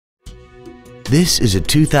This is a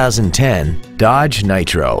 2010 Dodge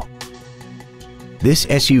Nitro. This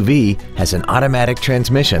SUV has an automatic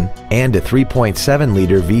transmission and a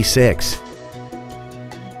 3.7-liter V6.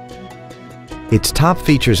 Its top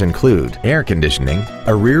features include air conditioning,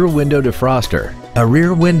 a rear window defroster, a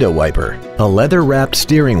rear window wiper, a leather-wrapped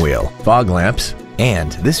steering wheel, fog lamps,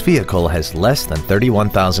 and this vehicle has less than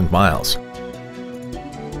 31,000 miles.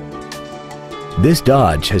 This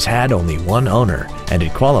Dodge has had only one owner, and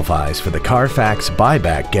it qualifies for the Carfax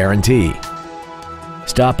buyback guarantee.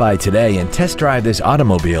 Stop by today and test drive this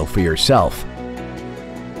automobile for yourself.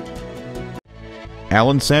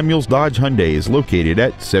 Allen Samuels Dodge-Hyundai is located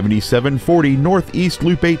at 7740 Northeast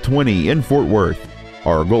Loop 820 in Fort Worth.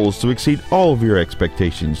 Our goal is to exceed all of your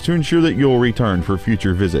expectations to ensure that you'll return for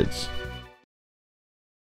future visits.